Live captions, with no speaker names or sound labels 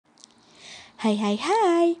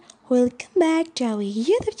Hi! Welcome back to our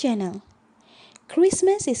YouTube channel.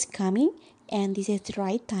 Christmas is coming, and this is the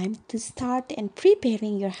right time to start and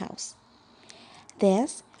preparing your house.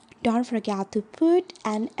 Thus, don't forget to put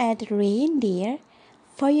and add reindeer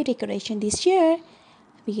for your decoration this year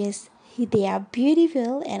because they are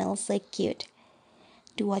beautiful and also cute.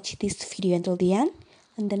 To watch this video until the end,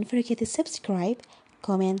 and don't forget to subscribe,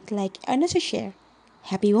 comment, like, and also share.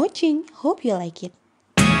 Happy watching! Hope you like it.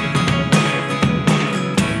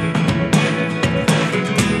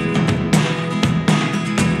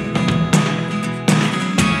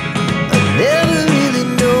 Never really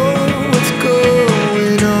know what's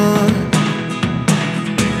going on.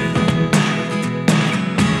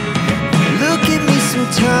 Look at me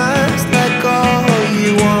sometimes